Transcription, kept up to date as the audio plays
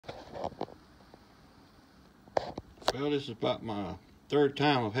Well, this is about my third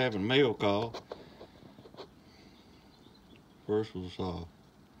time of having mail call. First was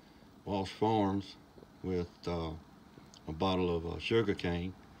Walsh Farms with a bottle of sugar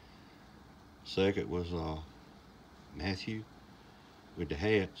cane. Second was Matthew with the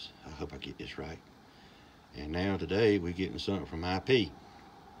hats. I hope I get this right. And now today we're getting something from IP.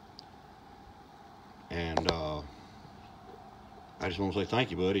 And I just want to say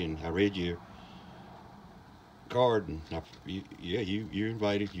thank you, buddy. And I read your card, and you're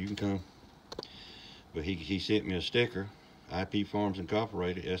invited. You can come. But he sent me a sticker. IP Farms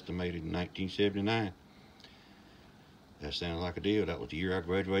Incorporated, estimated in 1979. That sounded like a deal. That was the year I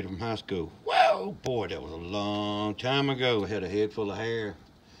graduated from high school. Whoa, boy, that was a long time ago. I had a head full of hair,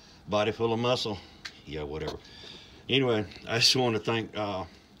 body full of muscle. Yeah, whatever. Anyway, I just want to thank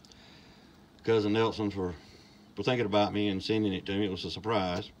Cousin Nelson for thinking about me and sending it to me. It was a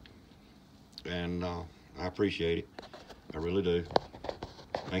surprise, and I appreciate it. I really do.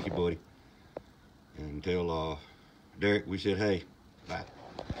 Thank you, buddy. And tell Derek we said hey. Bye.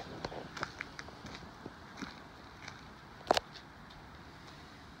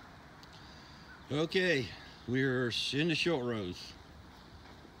 Okay, we're in the short rows.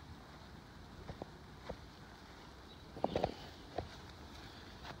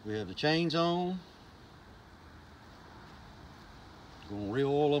 We have the chains on. Gonna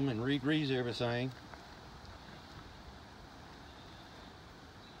re-oil them and re-grease everything.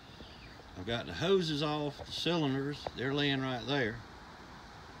 I've got the hoses off the cylinders. They're laying right there.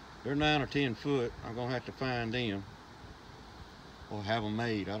 They're 9 or 10 foot. I'm gonna have to find them or have them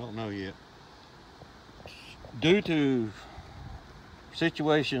made. I don't know yet. Due to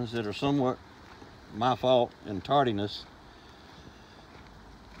situations that are somewhat my fault and tardiness,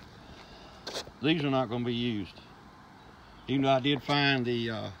 these are not going to be used. Even though I did find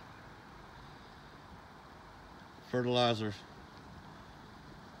the fertilizer.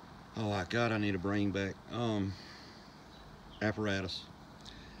 Oh my God, I need to bring back apparatus.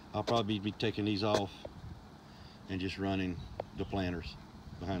 I'll probably be taking these off and just running the planters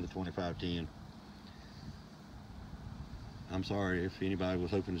behind the 2510. I'm sorry if anybody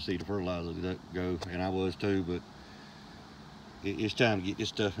was hoping to see the fertilizer go, and I was too, but it's time to get this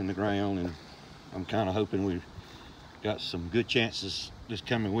stuff in the ground, and I'm kind of hoping we've got some good chances this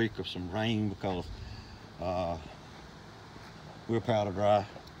coming week of some rain, because we're powder dry.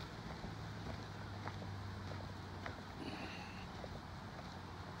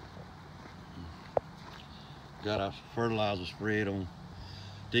 Got our fertilizer spread on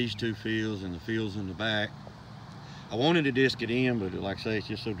these two fields and the fields in the back. I wanted to disc it in, but like I say, it's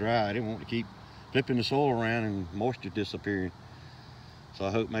just so dry. I didn't want to keep flipping the soil around and moisture disappearing. So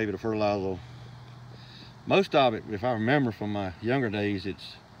I hope maybe the fertilizer, most of it, if I remember from my younger days,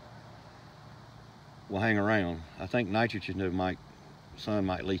 will hang around. I think nitrogen sun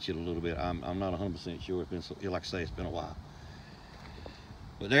might leach it a little bit. I'm not 100% sure. It's been, like I say, it's been a while.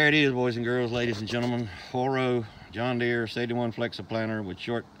 But there it is, boys and girls, ladies and gentlemen. 4-row John Deere 71 Flexa planter with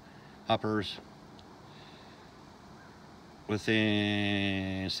short hoppers,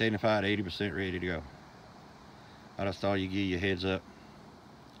 within 75 to 80% ready to go. I just thought I'd give you a heads up.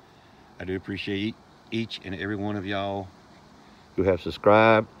 I do appreciate each and every one of y'all who have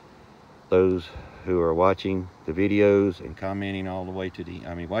subscribed, those who are watching the videos and commenting all the way to the,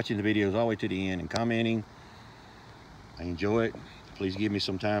 watching the videos all the way to the end and commenting. I enjoy it. Please give me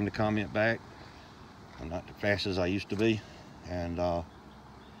some time to comment back. I'm not as fast as I used to be. And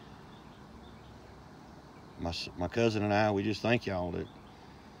my cousin and I, we just thank y'all that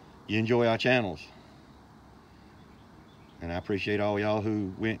you enjoy our channels. And I appreciate all y'all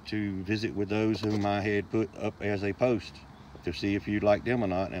who went to visit with those whom I had put up as a post to see if you'd like them or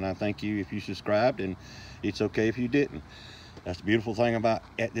not. And I thank you if you subscribed, and it's okay if you didn't. That's the beautiful thing about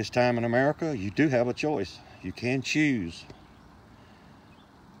at this time in America. You do have a choice. You can choose.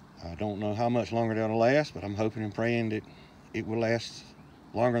 I don't know how much longer that'll last, but I'm hoping and praying that it will last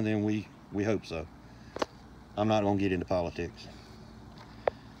longer than we hope so. I'm not going to get into politics.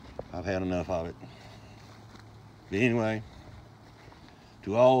 I've had enough of it. But anyway,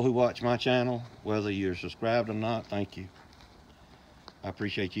 to all who watch my channel, whether you're subscribed or not, thank you. I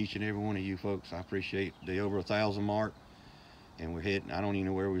appreciate each and every one of you folks. I appreciate the over 1,000 mark, and we're heading, I don't even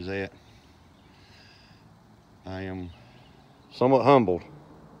know where we was at. I am somewhat humbled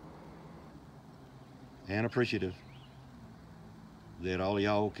and appreciative that all of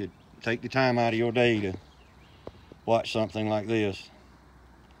y'all could take the time out of your day to watch something like this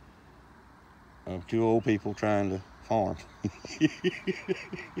of two old people trying to farm.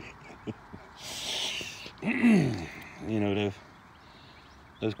 You know,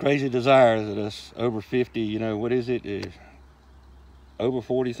 those crazy desires that us over 50, you know, what is it? Over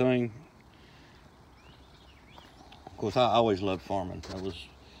 40 thing. Of course, I always loved farming. That was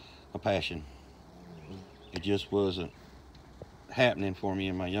a passion. It just wasn't happening for me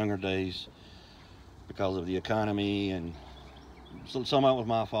in my younger days because of the economy, and some of it was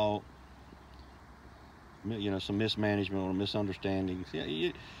my fault. You know, some mismanagement or misunderstandings.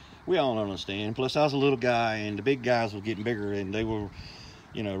 Yeah, we all understand. Plus, I was a little guy, and the big guys were getting bigger, and they were,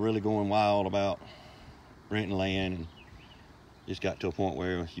 you know, really going wild about renting land, and just got to a point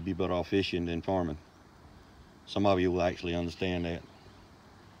where you'd be better off fishing than farming. Some of you will actually understand that.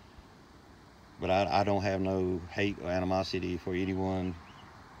 But I don't have no hate or animosity for anyone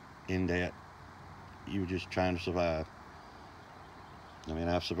in that. You were just trying to survive. I mean,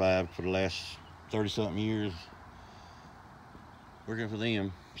 I've survived for the last 30-something years working for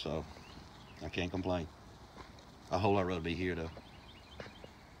them, so I can't complain. A whole lot rather be here, though.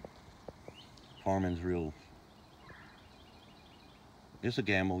 Farming's real. It's a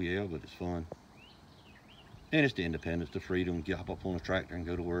gamble, yeah, but it's fun. And it's the independence, the freedom, get up on a tractor and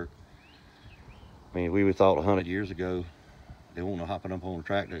go to work. I mean, we would thought 100 years ago, they won't know hopping up on a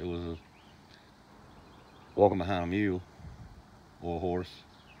tractor. It was walking behind a mule or a horse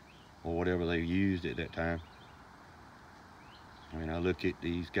or whatever they used at that time. I mean, I look at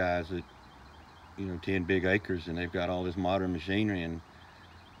these guys that, you know, 10 big acres, and they've got all this modern machinery, and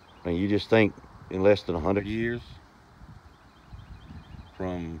I mean, you just think in less than 100 years,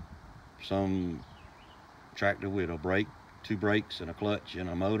 from some tractor with a brake, 2 brakes and a clutch and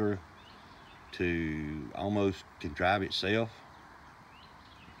a motor, to almost can drive itself.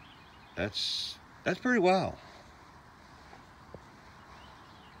 That's pretty wild.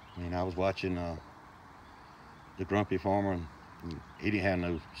 I mean, I was watching the Grumpy Farmer, and he didn't have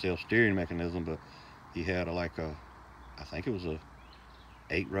no self-steering mechanism, but he had I think it was a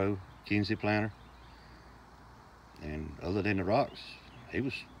 8-row Kinsey planter, and other than the rocks, he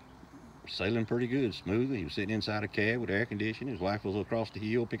was sailing pretty good, smoothly. He was sitting inside a cab with air conditioning. His wife was across the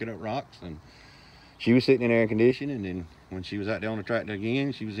hill picking up rocks, and she was sitting in air conditioning, and then when she was out there on the tractor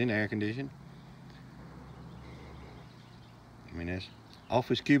again, she was in air conditioning. I mean, that's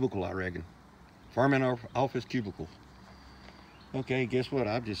office cubicle, I reckon. Farming office cubicle. Okay, guess what?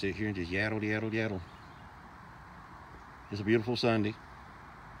 I'll just sit here and just yaddle. It's a beautiful Sunday.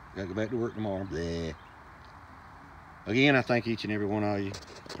 Gotta go back to work tomorrow. Bleh. Again, I thank each and every one of you.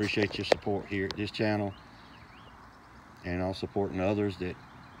 Appreciate your support here at this channel, and all supporting others that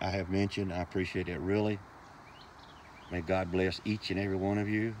I have mentioned. I appreciate that, really. May God bless each and every one of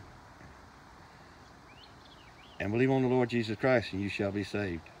you. And believe on the Lord Jesus Christ, and you shall be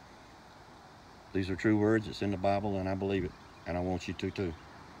saved. These are true words. It's in the Bible, and I believe it. And I want you to, too.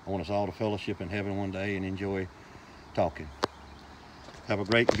 I want us all to fellowship in heaven one day and enjoy talking. Have a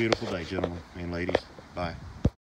great and beautiful day, gentlemen and ladies. Bye.